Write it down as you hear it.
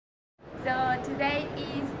Today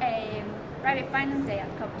is a private finance day at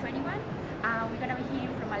COP21. We're going to be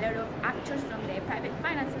hearing from a lot of actors from the private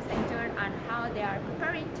finance sector and how they are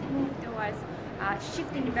preparing to move towards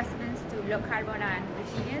shifting investments to low carbon and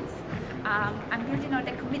resilience, and building on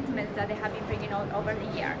the commitments that they have been bringing out over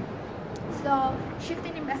the year. So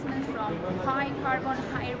shifting investments from high carbon,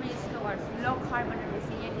 high risk towards low carbon and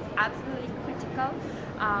resilient is absolutely critical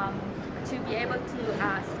to be able to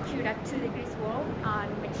secure a 2 degrees world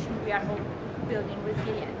and make sure we are all building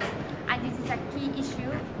resilience. And this is a key issue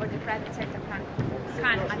where the private sector can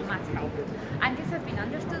and must help. And this has been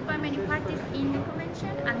understood by many parties in the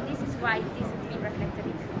convention, and this is why this has been reflected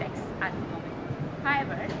in the text at the moment.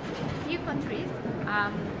 However, few countries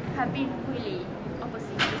have been really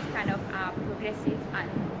opposite this kind of progressive and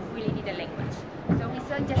really need a language. So we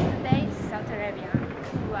saw yesterday Saudi Arabia,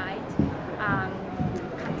 Kuwait,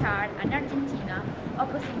 Qatar and Argentina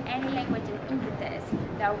opposing any language in the text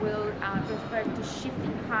that will refer to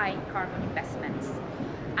shifting high carbon investments.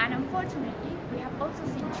 And unfortunately, we have also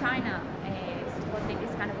seen China supporting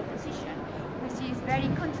this kind of opposition, which is very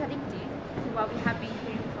contradictory to what we have been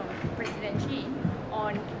hearing from President Xi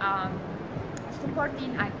on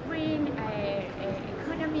supporting a green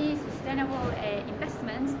economy, sustainable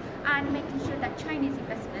investments, and making sure that Chinese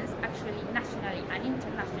investments actually nationally and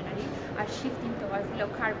internationally are shifting towards low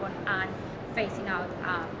carbon and phasing out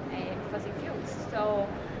fossil fuels. So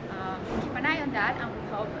we keep an eye on that, and we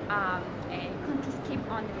hope countries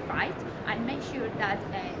keep on the fight and make sure that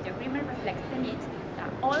the agreement reflects the need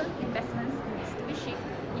that all investments need to be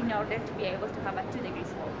shifted in order to be able to have a 2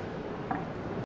 degrees world.